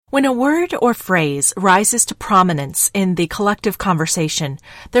When a word or phrase rises to prominence in the collective conversation,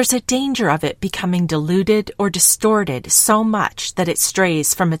 there's a danger of it becoming diluted or distorted so much that it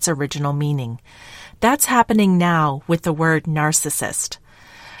strays from its original meaning. That's happening now with the word narcissist.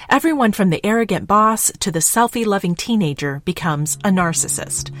 Everyone from the arrogant boss to the selfie-loving teenager becomes a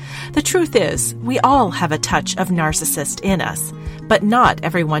narcissist. The truth is, we all have a touch of narcissist in us, but not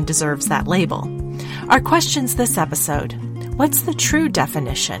everyone deserves that label. Our questions this episode: what's the true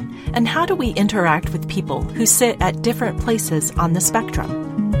definition, and how do we interact with people who sit at different places on the spectrum?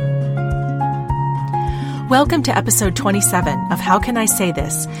 Welcome to episode 27 of How Can I Say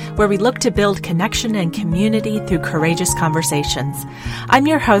This?, where we look to build connection and community through courageous conversations. I'm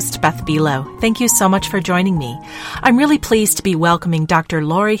your host, Beth Bilo. Thank you so much for joining me. I'm really pleased to be welcoming Dr.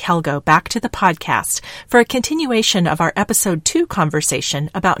 Lori Helgo back to the podcast for a continuation of our episode 2 conversation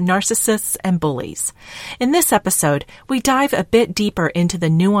about narcissists and bullies. In this episode, we dive a bit deeper into the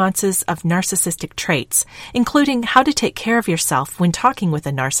nuances of narcissistic traits, including how to take care of yourself when talking with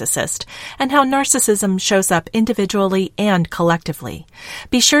a narcissist, and how narcissism shows up individually and collectively.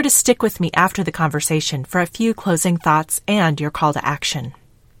 Be sure to stick with me after the conversation for a few closing thoughts and your call to action.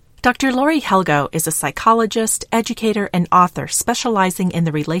 Dr. Lori Helgo is a psychologist, educator, and author specializing in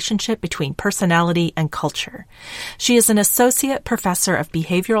the relationship between personality and culture. She is an associate professor of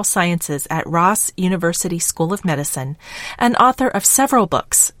behavioral sciences at Ross University School of Medicine and author of several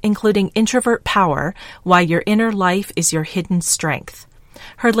books, including Introvert Power: Why Your Inner Life is Your Hidden Strength.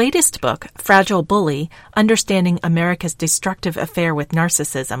 Her latest book, Fragile Bully: Understanding America's Destructive Affair with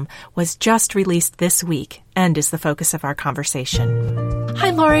Narcissism, was just released this week and is the focus of our conversation. Hi,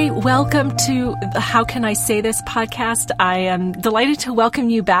 Lori. Welcome to the How Can I Say This podcast. I am delighted to welcome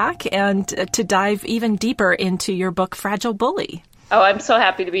you back and to dive even deeper into your book, Fragile Bully. Oh, I'm so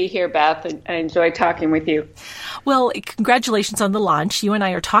happy to be here, Beth. I enjoy talking with you. Well, congratulations on the launch. You and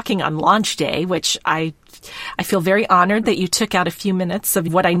I are talking on launch day, which I feel very honored that you took out a few minutes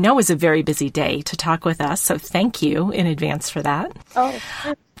of what I know is a very busy day to talk with us. So thank you in advance for that. Oh,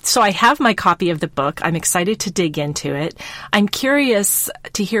 so I have my copy of the book. I'm excited to dig into it. I'm curious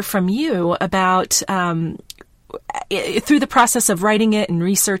to hear from you about, through the process of writing it and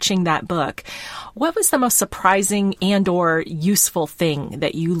researching that book, what was the most surprising and or useful thing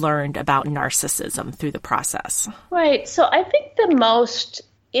that you learned about narcissism through the process? Right. So I think the most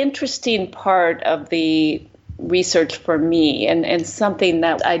interesting part of the research for me, and something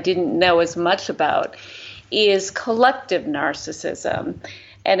that I didn't know as much about, is collective narcissism.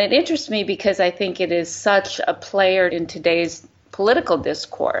 And it interests me because I think it is such a player in today's political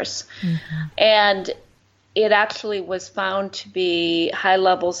discourse. Mm-hmm. And it actually was found to be high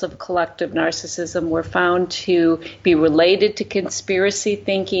levels of collective narcissism were found to be related to conspiracy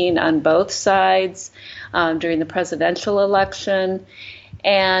thinking on both sides during the presidential election.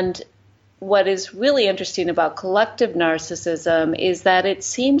 And what is really interesting about collective narcissism is that it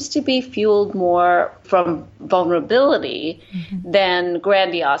seems to be fueled more from vulnerability than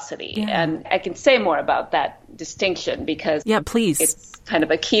grandiosity. Yeah. And I can say more about that distinction because please. It's kind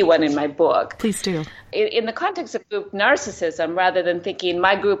of a key one in my book. Please do. In the context of group narcissism, rather than thinking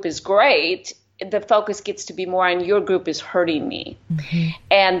my group is great, the focus gets to be more on your group is hurting me. Mm-hmm.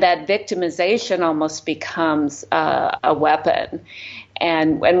 And that victimization almost becomes a weapon.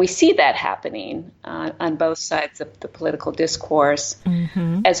 And when we see that happening on both sides of the political discourse.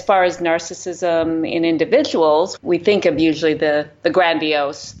 Mm-hmm. As far as narcissism in individuals, we think of usually the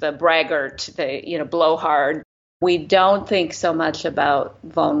grandiose, the braggart, the blowhard. We don't think so much about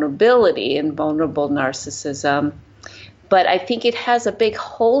vulnerability and vulnerable narcissism, but I think it has a big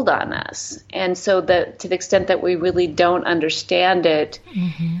hold on us. And so to the extent that we really don't understand it,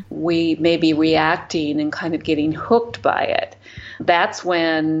 mm-hmm. we may be reacting and kind of getting hooked by it. That's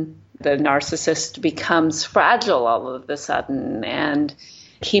when the narcissist becomes fragile all of a sudden and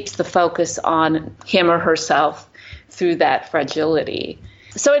keeps the focus on him or herself through that fragility.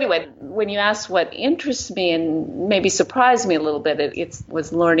 So anyway, when you asked what interests me and maybe surprised me a little bit, it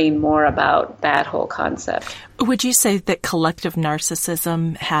was learning more about that whole concept. Would you say that collective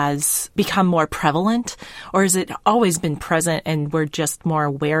narcissism has become more prevalent, or has it always been present and we're just more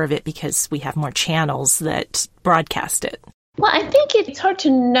aware of it because we have more channels that broadcast it? Well, I think it's hard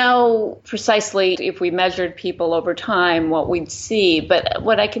to know precisely if we measured people over time what we'd see. But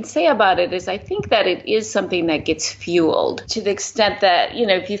what I can say about it is I think that it is something that gets fueled to the extent that,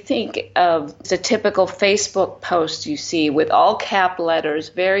 if you think of the typical Facebook post you see with all cap letters,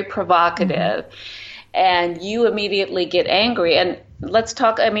 very provocative, mm-hmm. and you immediately get angry. And let's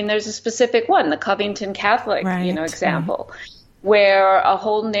talk, there's a specific one, the Covington Catholic, right. example. Mm-hmm. where a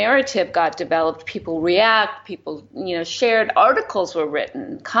whole narrative got developed. People react, people, shared, articles were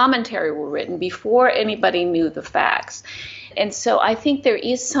written, commentary were written before anybody knew the facts. And so I think there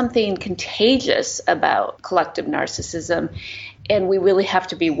is something contagious about collective narcissism, and we really have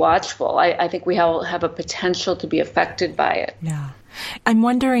to be watchful. I think we all have a potential to be affected by it. Yeah. I'm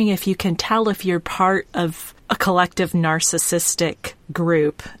wondering if you can tell if you're part of a collective narcissistic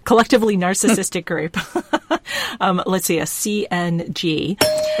group, collectively narcissistic group. Let's see, a CNG.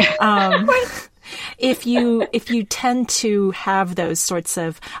 If you tend to have those sorts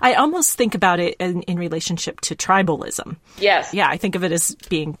of, I almost think about it in relationship to tribalism. Yes. Yeah, I think of it as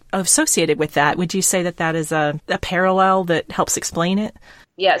being associated with that. Would you say that that is a parallel that helps explain it?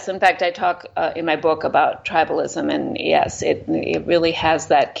 Yes. In fact, I talk in my book about tribalism, and yes, it really has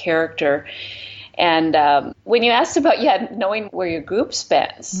that character. And when you asked about, knowing where your group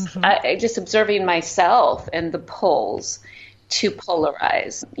spends, I just observing myself and the polls to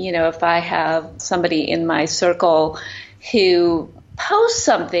polarize. If I have somebody in my circle who posts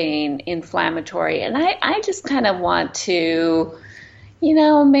something inflammatory, and I just kind of want to,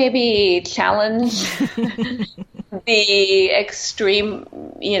 maybe challenge the extreme,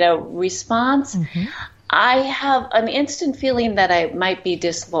 response, I have an instant feeling that I might be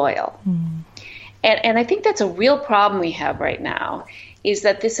disloyal. And I think that's a real problem we have right now, is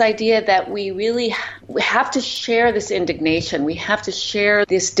that this idea that we have to share this indignation, we have to share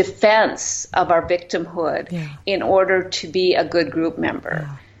this defense of our victimhood in order to be a good group member.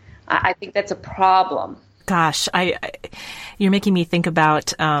 Yeah. I think that's a problem. Gosh, you're making me think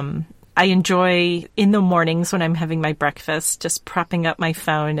about, I enjoy in the mornings when I'm having my breakfast, just propping up my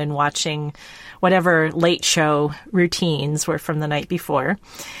phone and watching whatever late show routines were from the night before.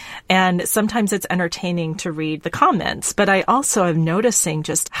 And sometimes it's entertaining to read the comments, but I also am noticing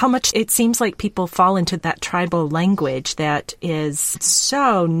just how much it seems like people fall into that tribal language that is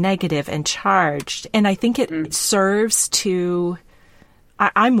so negative and charged. And I think it serves to,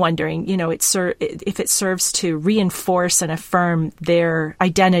 I'm wondering, if it serves to reinforce and affirm their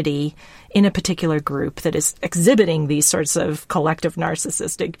identity in a particular group that is exhibiting these sorts of collective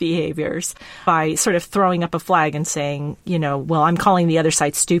narcissistic behaviors by sort of throwing up a flag and saying, well, I'm calling the other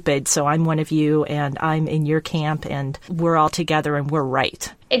side stupid, so I'm one of you and I'm in your camp and we're all together and we're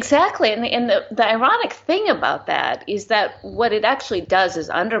right. Exactly. And the ironic thing about that is that what it actually does is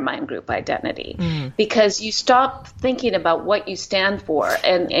undermine group identity, because you stop thinking about what you stand for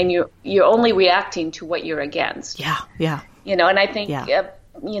and you're only reacting to what you're against. Yeah. And I think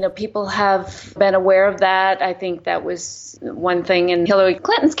people have been aware of that. I think that was one thing in Hillary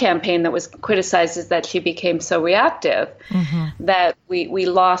Clinton's campaign that was criticized, is that she became so reactive that we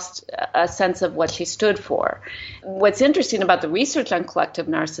lost a sense of what she stood for. What's interesting about the research on collective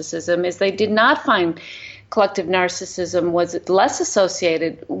narcissism is they did not find collective narcissism was less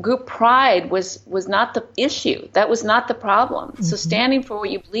associated. Group pride was not the issue. That was not the problem. So standing for what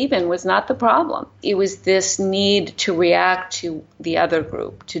you believe in was not the problem. It was this need to react to the other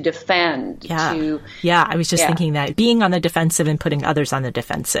group, to defend. I was just thinking that being on the defensive and putting others on the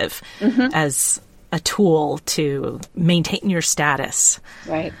defensive as a tool to maintain your status.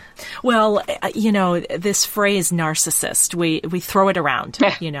 Right. Well, this phrase narcissist, we throw it around.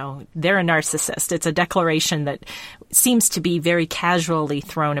 They're a narcissist. It's a declaration that seems to be very casually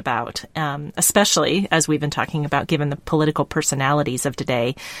thrown about, especially as we've been talking about, given the political personalities of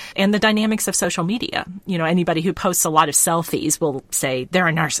today and the dynamics of social media. Anybody who posts a lot of selfies will say they're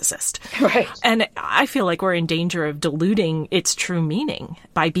a narcissist. Right. And I feel like we're in danger of diluting its true meaning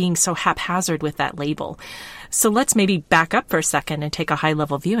by being so haphazard with that label. So let's maybe back up for a second and take a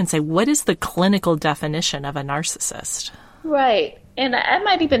high-level view and say, what is the clinical definition of a narcissist? Right. And I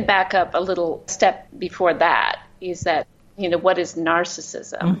might even back up a little step before that, is that, what is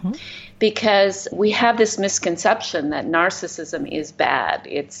narcissism? Because we have this misconception that narcissism is bad,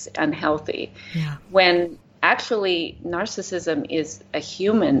 it's unhealthy, when actually narcissism is a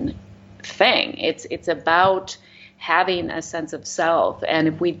human thing. It's about having a sense of self. And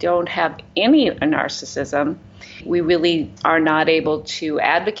if we don't have any narcissism, we really are not able to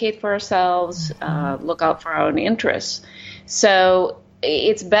advocate for ourselves, look out for our own interests. So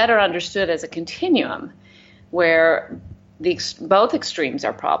it's better understood as a continuum where both extremes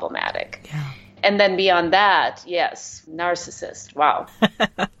are problematic. Yeah. And then beyond that, yes, narcissist. Wow.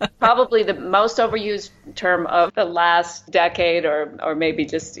 Probably the most overused term of the last decade, or maybe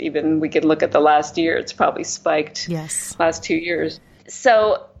just even we could look at the last year. It's probably spiked last 2 years.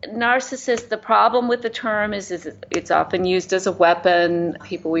 So narcissist, the problem with the term is it's often used as a weapon.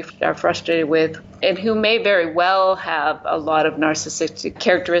 People we are frustrated with and who may very well have a lot of narcissistic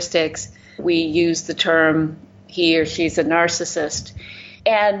characteristics. We use the term he or she's a narcissist.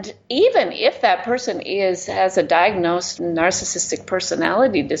 And even if that person has a diagnosed narcissistic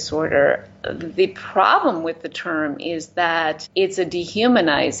personality disorder, the problem with the term is that it's a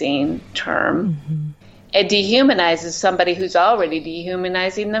dehumanizing term. Mm-hmm. It dehumanizes somebody who's already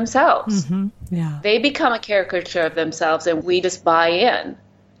dehumanizing themselves. Mm-hmm. Yeah. They become a caricature of themselves, and we just buy in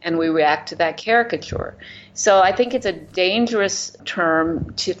and we react to that caricature. So I think it's a dangerous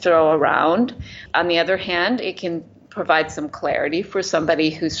term to throw around. On the other hand, it can provide some clarity for somebody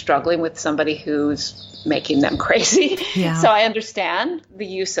who's struggling with somebody who's making them crazy. Yeah. So I understand the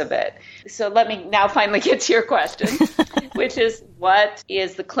use of it. So let me now finally get to your question, which is, what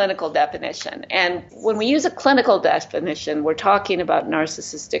is the clinical definition? And when we use a clinical definition, we're talking about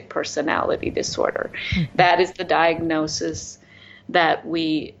narcissistic personality disorder. Mm-hmm. That is the diagnosis that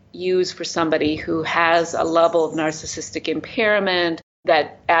we use for somebody who has a level of narcissistic impairment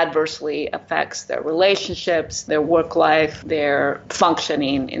that adversely affects their relationships, their work life, their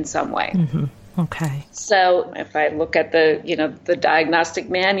functioning in some way. Mm-hmm. Okay. So if I look at the diagnostic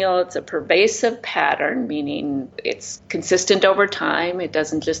manual, it's a pervasive pattern, meaning it's consistent over time. It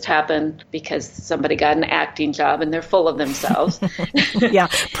doesn't just happen because somebody got an acting job and they're full of themselves. Yeah.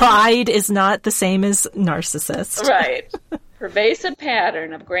 Pride is not the same as narcissist. Right. Pervasive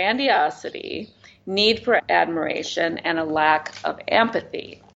pattern of grandiosity, need for admiration, and a lack of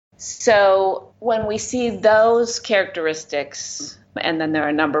empathy. So when we see those characteristics, and then there are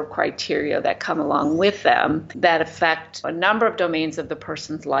a number of criteria that come along with them that affect a number of domains of the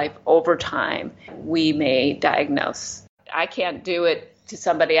person's life over time, we may diagnose. I can't do it to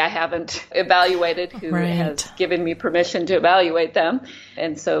somebody I haven't evaluated who Right. has given me permission to evaluate them.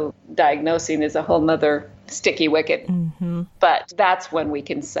 And so diagnosing is a whole nother sticky wicket. Mm-hmm. But that's when we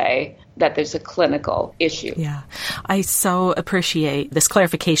can say that there's a clinical issue. Yeah. I so appreciate this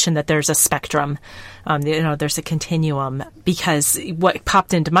clarification that there's a spectrum, there's a continuum, because what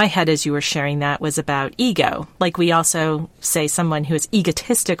popped into my head as you were sharing that was about ego. Like, we also say someone who is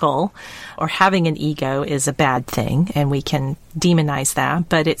egotistical or having an ego is a bad thing, and we can demonize that.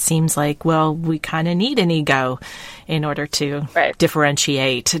 But it seems like, well, we kind of need an ego in order to Right.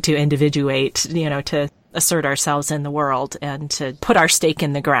 differentiate, to individuate, to assert ourselves in the world and to put our stake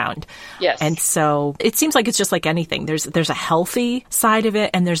in the ground. Yes. And so it seems like it's just like anything. There's a healthy side of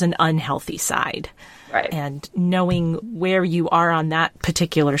it and there's an unhealthy side. Right. And knowing where you are on that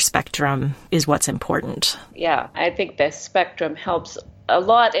particular spectrum is what's important. Yeah, I think the spectrum helps a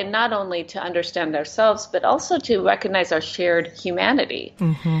lot, and not only to understand ourselves, but also to recognize our shared humanity.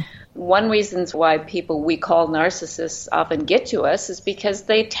 Mm-hmm. One reason why people we call narcissists often get to us is because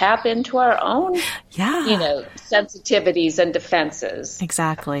they tap into our own, sensitivities and defenses.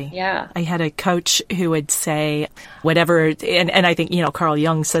 Exactly. Yeah. I had a coach who would say whatever, and I think, Carl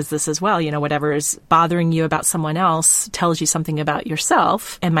Jung says this as well, whatever is bothering you about someone else tells you something about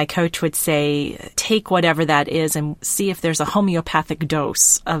yourself. And my coach would say, take whatever that is and see if there's a homeopathic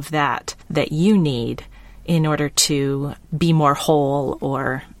dose of that you need in order to be more whole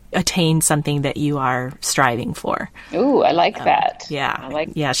or attain something that you are striving for. Ooh, I like that. Yeah.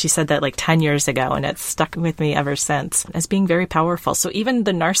 Yeah, she said that like 10 years ago, and it's stuck with me ever since as being very powerful. So even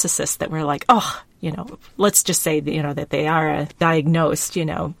the narcissists that were like, let's just say, that they are diagnosed,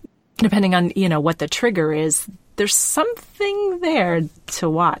 depending on, what the trigger is, there's something there to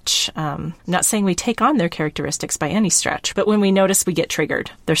watch. Not saying we take on their characteristics by any stretch, but when we notice we get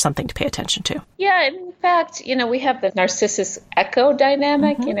triggered, there's something to pay attention to. Yeah, in fact, we have the Narcissus Echo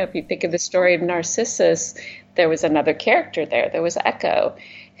dynamic. Mm-hmm. If you think of the story of Narcissus, there was another character there. There was Echo,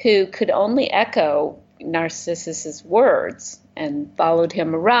 who could only echo Narcissus's words and followed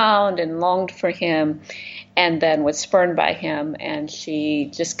him around and longed for him, and then was spurned by him. And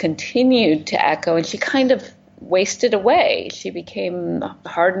she just continued to echo, and she kind of wasted away. She became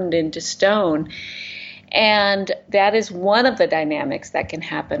hardened into stone. And that is one of the dynamics that can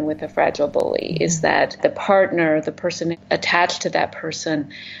happen with a fragile bully, is that the partner, the person attached to that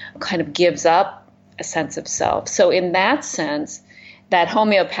person, kind of gives up a sense of self. So in that sense, that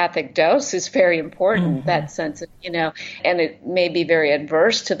homeopathic dose is very important, mm-hmm. that sense of, and it may be very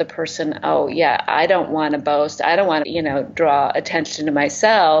adverse to the person. Oh, yeah, I don't want to boast. I don't want to, draw attention to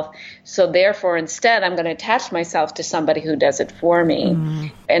myself. So therefore, instead, I'm going to attach myself to somebody who does it for me. Mm-hmm.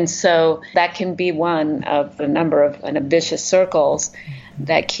 And so that can be one of a number of vicious circles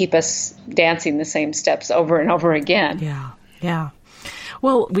that keep us dancing the same steps over and over again. Yeah, yeah.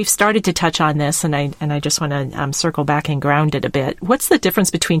 Well, we've started to touch on this, and I just want to circle back and ground it a bit. What's the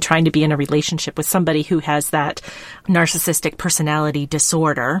difference between trying to be in a relationship with somebody who has that narcissistic personality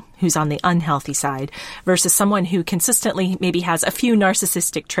disorder, who's on the unhealthy side, versus someone who consistently maybe has a few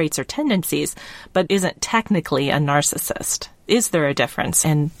narcissistic traits or tendencies, but isn't technically a narcissist? Is there a difference,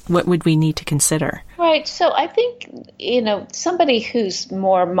 and what would we need to consider? Right. So I think, somebody who's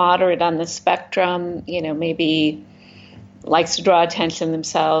more moderate on the spectrum, maybe likes to draw attention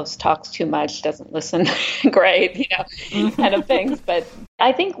themselves, talks too much, doesn't listen great, kind of things. But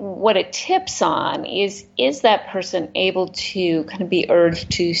I think what it tips on is that person able to kind of be urged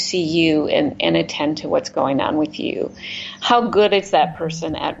to see you and attend to what's going on with you? How good is that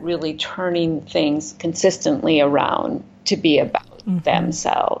person at really turning things consistently around to be about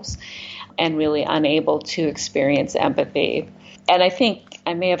themselves and really unable to experience empathy? And I think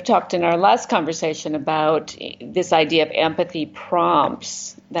I may have talked in our last conversation about this idea of empathy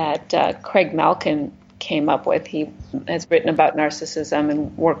prompts that Craig Malkin came up with. He has written about narcissism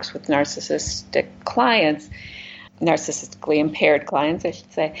and works with narcissistic clients, narcissistically impaired clients, I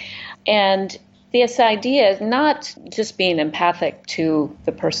should say. And this idea is not just being empathic to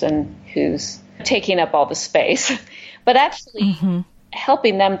the person who's taking up all the space, but actually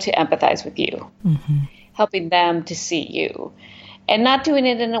helping them to empathize with you, helping them to see you. And not doing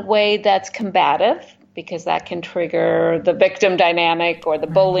it in a way that's combative, because that can trigger the victim dynamic or the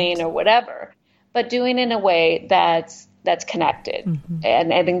bullying or whatever, but doing it in a way that's connected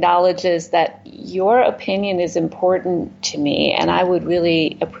and acknowledges that your opinion is important to me, and I would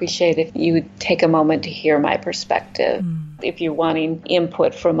really appreciate if you would take a moment to hear my perspective if you're wanting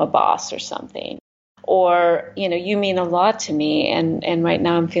input from a boss or something. Or, you mean a lot to me, and right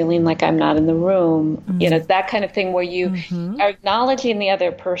now I'm feeling like I'm not in the room. That kind of thing where you are acknowledging the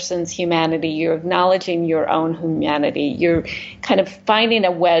other person's humanity, you're acknowledging your own humanity, you're kind of finding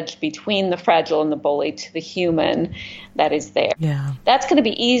a wedge between the fragile and the bully to the human that is there. Yeah. That's going to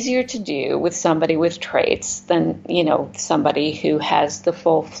be easier to do with somebody with traits than, somebody who has the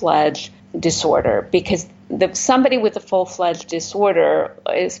full-fledged disorder, because somebody with a full-fledged disorder,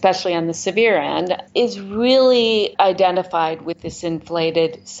 especially on the severe end, is really identified with this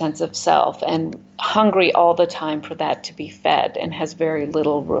inflated sense of self and hungry all the time for that to be fed, and has very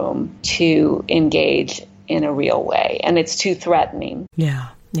little room to engage in a real way. And it's too threatening. Yeah.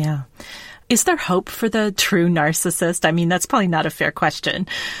 Is there hope for the true narcissist? I mean, that's probably not a fair question,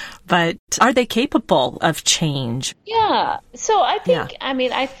 but are they capable of change? Yeah. So I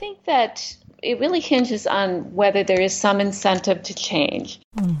think that it really hinges on whether there is some incentive to change.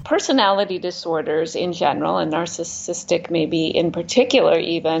 Personality disorders in general, and narcissistic maybe in particular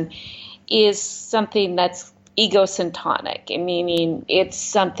even, is something that's egocentric, meaning it's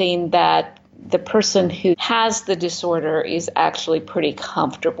something that the person who has the disorder is actually pretty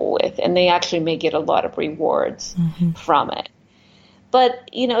comfortable with, and they actually may get a lot of rewards from it. But,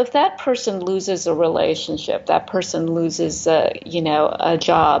 if that person loses a relationship, that person loses, a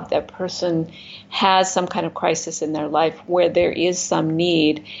job, that person has some kind of crisis in their life where there is some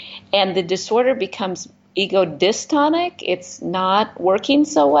need, and the disorder becomes ego dystonic, it's not working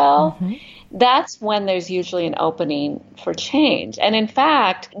so well, that's when there's usually an opening for change. And in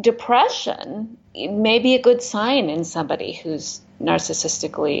fact, depression may be a good sign in somebody who's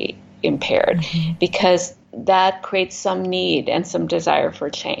narcissistically impaired, because that creates some need and some desire for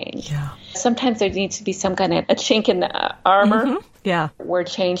change. Yeah. Sometimes there needs to be some kind of a chink in the armor where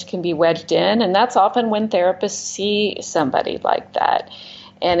change can be wedged in. And that's often when therapists see somebody like that.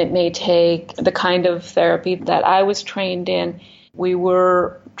 And it may take the kind of therapy that I was trained in. We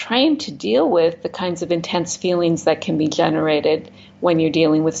were trained to deal with the kinds of intense feelings that can be generated when you're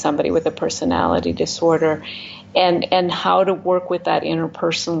dealing with somebody with a personality disorder, and how to work with that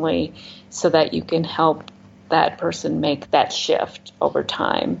interpersonally so that you can help that person make that shift over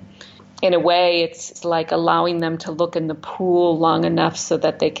time. In a way, it's like allowing them to look in the pool long enough so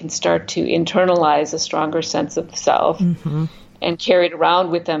that they can start to internalize a stronger sense of self and carry it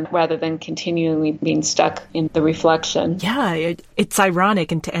around with them rather than continually being stuck in the reflection. Yeah, it's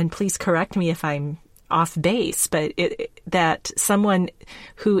ironic, and please correct me if I'm off base, but that someone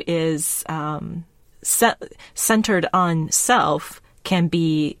who is centered on self can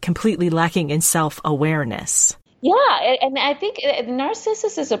be completely lacking in self-awareness. Yeah, and I think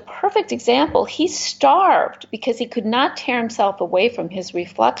Narcissus is a perfect example. He starved because he could not tear himself away from his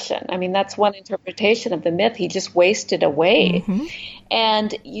reflection. I mean, that's one interpretation of the myth. He just wasted away.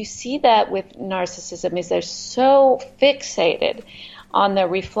 And you see that with narcissism, is they're so fixated on their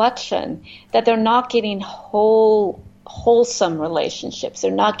reflection that they're not getting whole wholesome relationships.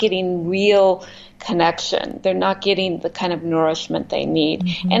 They're not getting real connection. They're not getting the kind of nourishment they need.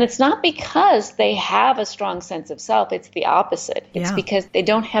 Mm-hmm. And it's not because they have a strong sense of self. It's the opposite. It's because they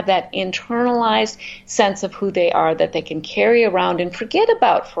don't have that internalized sense of who they are that they can carry around and forget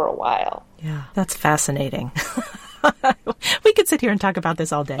about for a while. Yeah, that's fascinating. We could sit here and talk about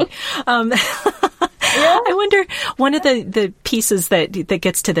this all day. I wonder, one of the pieces that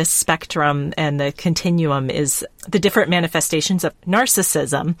gets to this spectrum and the continuum is the different manifestations of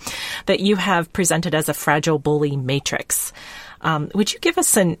narcissism that you have presented as a fragile bully matrix. Would you give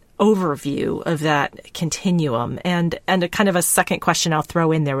us an overview of that continuum? And a kind of a second question I'll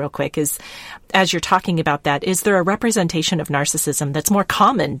throw in there real quick is, as you're talking about that, is there a representation of narcissism that's more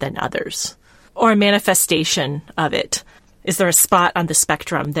common than others, or a manifestation of it? Is there a spot on the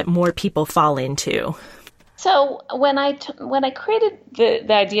spectrum that more people fall into? So when I created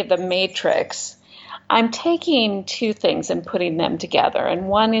the idea of the matrix, I'm taking two things and putting them together. And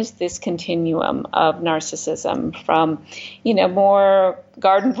one is this continuum of narcissism from, more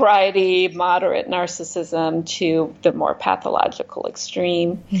garden variety, moderate narcissism to the more pathological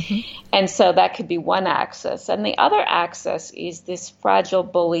extreme. Mm-hmm. And so that could be one axis. And the other axis is this fragile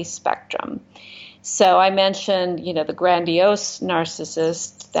bully spectrum. So I mentioned, the grandiose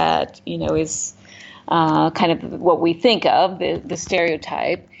narcissist that, is kind of what we think of, the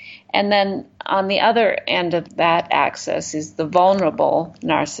stereotype. And then on the other end of that axis is the vulnerable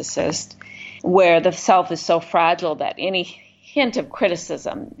narcissist, where the self is so fragile that any hint of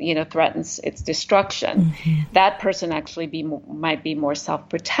criticism, threatens its destruction. Mm-hmm. That person actually might be more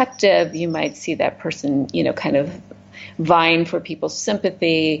self-protective. You might see that person, kind of vying for people's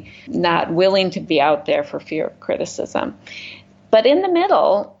sympathy, not willing to be out there for fear of criticism. But in the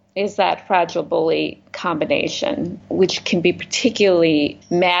middle is that fragile bully combination, which can be particularly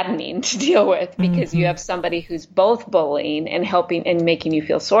maddening to deal with because mm-hmm. you have somebody who's both bullying and helping and making you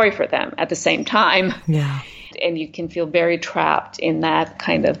feel sorry for them at the same time. Yeah. And you can feel very trapped in that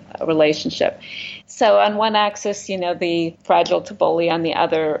kind of relationship. So on one axis, the fragile to bully, on the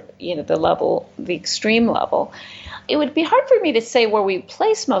other, the extreme level. It would be hard for me to say where we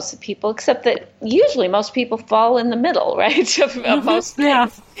place most of people, except that usually most people fall in the middle, right? of most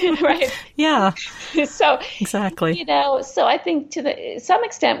things, right? Yeah. So exactly. So I think to some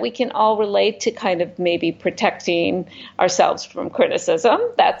extent we can all relate to kind of maybe protecting ourselves from criticism.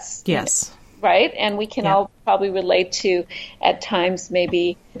 That's yes. Right? And we can all probably relate to, at times,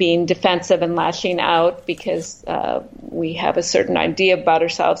 maybe being defensive and lashing out because we have a certain idea about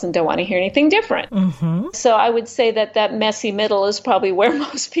ourselves and don't want to hear anything different. Mm-hmm. So I would say that messy middle is probably where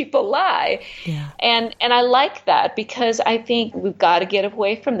most people lie. Yeah. And I like that because I think we've got to get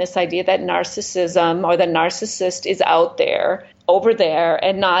away from this idea that narcissism or the narcissist is out there, over there,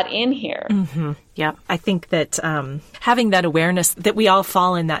 and not in here. Mm-hmm. Yeah, I think that having that awareness that we all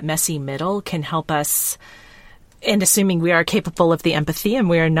fall in that messy middle can help us, and assuming we are capable of the empathy and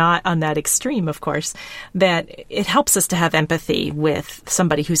we are not on that extreme, of course, that it helps us to have empathy with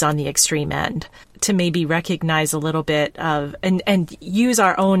somebody who's on the extreme end, to maybe recognize a little bit of and use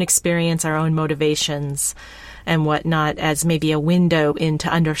our own experience, our own motivations and whatnot as maybe a window into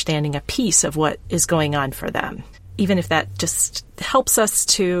understanding a piece of what is going on for them. Even if that just helps us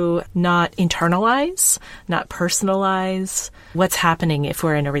to not internalize, not personalize what's happening if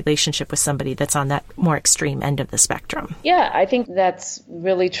we're in a relationship with somebody that's on that more extreme end of the spectrum. Yeah, I think that's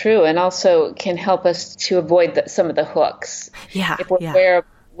really true, and also can help us to avoid some of the hooks. Yeah, if we're aware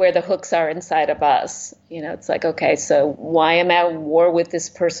where the hooks are inside of us. It's like, okay, so why am I at war with this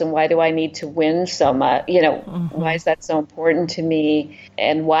person? Why do I need to win so much? Mm-hmm. Why is that so important to me?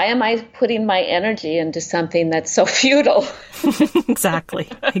 And why am I putting my energy into something that's so futile? Exactly.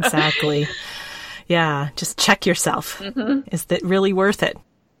 Yeah, just check yourself. Mm-hmm. Is that really worth it?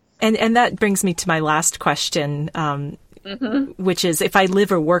 And that brings me to my last question, mm-hmm. which is, if I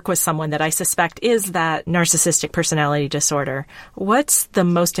live or work with someone that I suspect is that narcissistic personality disorder, what's the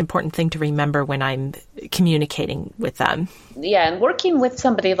most important thing to remember when I'm communicating with them? Yeah, and working with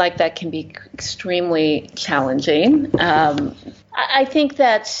somebody like that can be extremely challenging. I think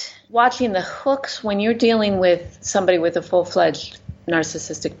that watching the hooks, when you're dealing with somebody with a full-fledged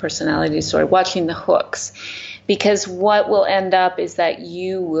narcissistic personality disorder, watching the hooks. Because what will end up is that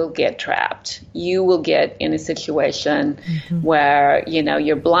you will get trapped. You will get in a situation mm-hmm. where,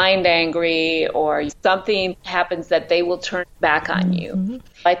 you're blind angry or something happens that they will turn back on you. Mm-hmm.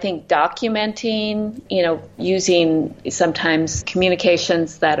 I think documenting, using sometimes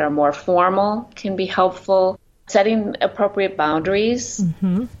communications that are more formal can be helpful. Setting appropriate boundaries.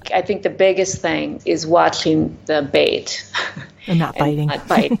 Mm-hmm. I think the biggest thing is watching the bait. And not biting. Not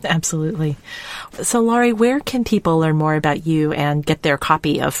bite. Absolutely. So, Laurie, where can people learn more about you and get their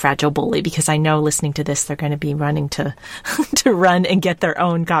copy of Fragile Bully? Because I know listening to this, they're going to be running to run and get their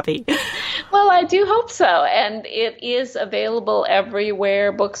own copy. Well, I do hope so. And it is available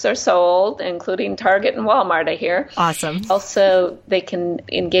everywhere books are sold, including Target and Walmart, I hear. Awesome. Also, they can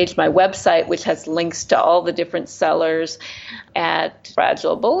engage my website, which has links to all the different sellers at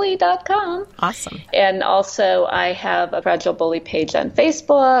fragilebully.com. Awesome. And also, I have a Fragile Bully page on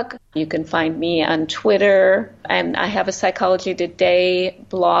Facebook. You can find me on Twitter. And I have a Psychology Today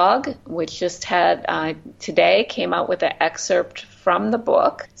blog, which just had today came out with an excerpt from the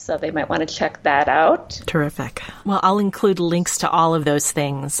book. So they might want to check that out. Terrific. Well, I'll include links to all of those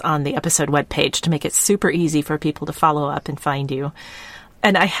things on the episode webpage to make it super easy for people to follow up and find you.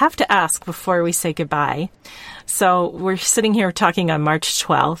 And I have to ask before we say goodbye. So we're sitting here talking on March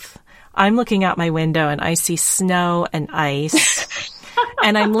 12th. I'm looking out my window and I see snow and ice.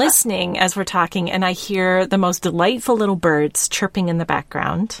 And I'm listening as we're talking and I hear the most delightful little birds chirping in the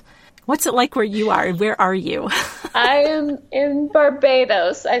background. What's it like where you are? Where are you? I am in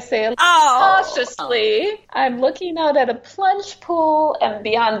Barbados. I say cautiously. I'm looking out at a plunge pool and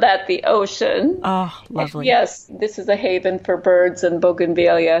beyond that, the ocean. Oh, lovely. And yes, this is a haven for birds and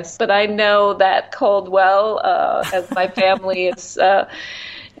bougainvilleas. But I know that cold well as my family is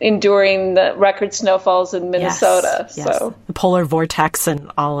enduring the record snowfalls in Minnesota. Yes. So the polar vortex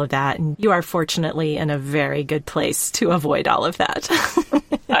and all of that. And you are fortunately in a very good place to avoid all of that.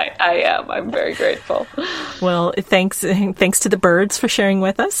 I am. I'm very grateful. Well, thanks to the birds for sharing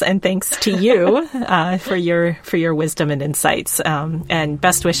with us, and thanks to you for your wisdom and insights. And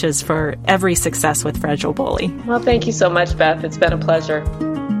best wishes for every success with Fragile Bully. Well, thank you so much, Beth. It's been a pleasure.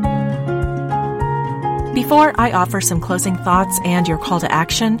 Before I offer some closing thoughts and your call to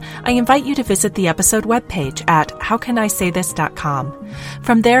action, I invite you to visit the episode webpage at howcanisaythis.com.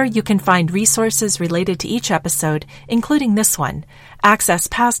 From there, you can find resources related to each episode, including this one, access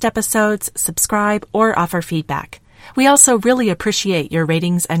past episodes, subscribe, or offer feedback. We also really appreciate your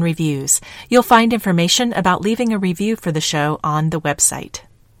ratings and reviews. You'll find information about leaving a review for the show on the website.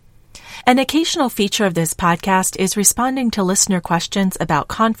 An occasional feature of this podcast is responding to listener questions about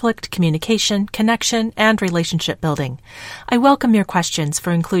conflict, communication, connection, and relationship building. I welcome your questions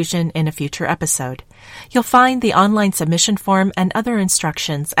for inclusion in a future episode. You'll find the online submission form and other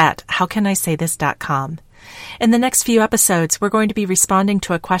instructions at howcanisaythis.com. In the next few episodes, we're going to be responding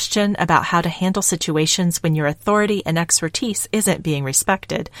to a question about how to handle situations when your authority and expertise isn't being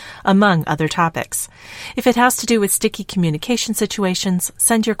respected, among other topics. If it has to do with sticky communication situations,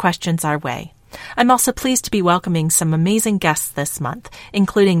 send your questions our way. I'm also pleased to be welcoming some amazing guests this month,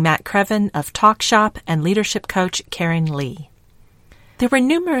 including Matt Creven of Talk Shop and leadership coach Karen Lee. There were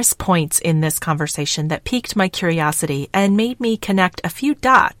numerous points in this conversation that piqued my curiosity and made me connect a few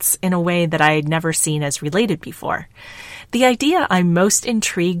dots in a way that I had never seen as related before. The idea I'm most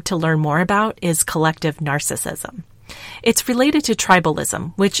intrigued to learn more about is collective narcissism. It's related to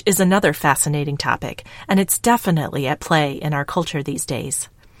tribalism, which is another fascinating topic, and it's definitely at play in our culture these days.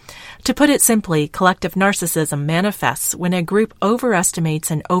 To put it simply, collective narcissism manifests when a group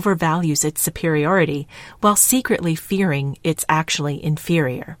overestimates and overvalues its superiority while secretly fearing it's actually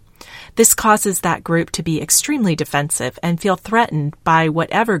inferior. This causes that group to be extremely defensive and feel threatened by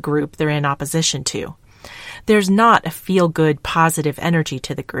whatever group they're in opposition to. There's not a feel-good, positive energy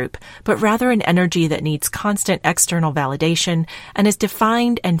to the group, but rather an energy that needs constant external validation and is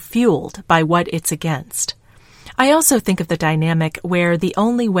defined and fueled by what it's against. I also think of the dynamic where the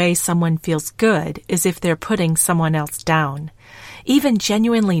only way someone feels good is if they're putting someone else down. Even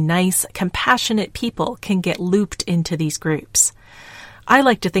genuinely nice, compassionate people can get looped into these groups. I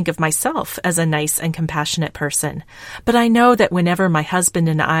like to think of myself as a nice and compassionate person, but I know that whenever my husband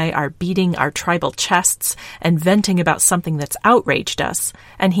and I are beating our tribal chests and venting about something that's outraged us,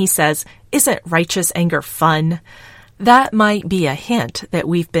 and he says, "Isn't righteous anger fun?" that might be a hint that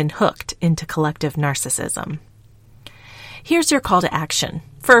we've been hooked into collective narcissism. Here's your call to action.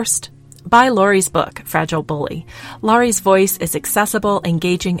 First, buy Laurie's book, Fragile Bully. Laurie's voice is accessible,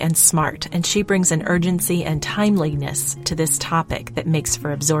 engaging, and smart, and she brings an urgency and timeliness to this topic that makes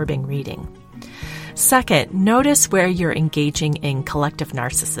for absorbing reading. Second, notice where you're engaging in collective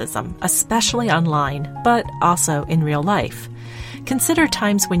narcissism, especially online, but also in real life. Consider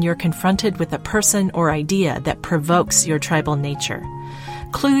times when you're confronted with a person or idea that provokes your tribal nature.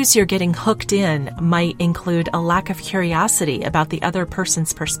 Clues you're getting hooked in might include a lack of curiosity about the other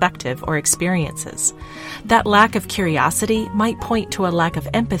person's perspective or experiences. That lack of curiosity might point to a lack of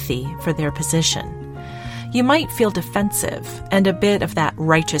empathy for their position. You might feel defensive and a bit of that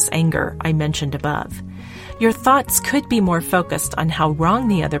righteous anger I mentioned above. Your thoughts could be more focused on how wrong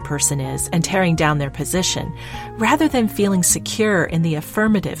the other person is and tearing down their position, rather than feeling secure in the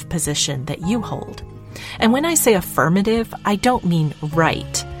affirmative position that you hold. And when I say affirmative, I don't mean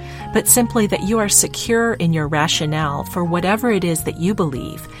right, but simply that you are secure in your rationale for whatever it is that you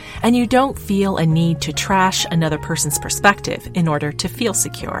believe, and you don't feel a need to trash another person's perspective in order to feel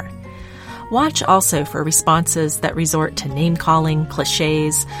secure. Watch also for responses that resort to name-calling,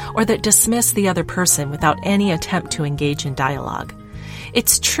 cliches, or that dismiss the other person without any attempt to engage in dialogue.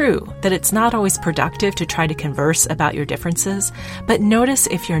 It's true that it's not always productive to try to converse about your differences, but notice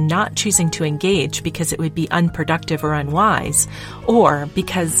if you're not choosing to engage because it would be unproductive or unwise, or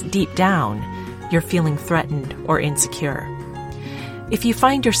because deep down you're feeling threatened or insecure. If you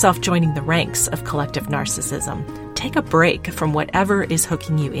find yourself joining the ranks of collective narcissism, take a break from whatever is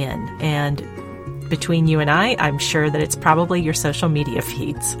hooking you in, and between you and I'm sure that it's probably your social media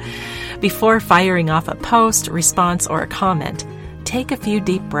feeds. Before firing off a post, response, or a comment, take a few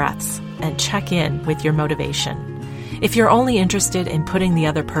deep breaths and check in with your motivation. If you're only interested in putting the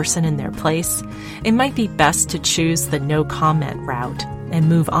other person in their place, it might be best to choose the no comment route and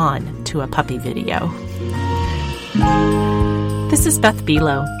move on to a puppy video. This is Beth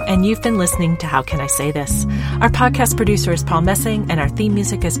Bilo, and you've been listening to How Can I Say This? Our podcast producer is Paul Messing, and our theme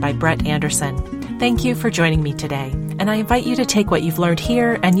music is by Brett Anderson. Thank you for joining me today, and I invite you to take what you've learned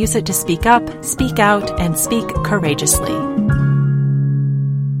here and use it to speak up, speak out, and speak courageously.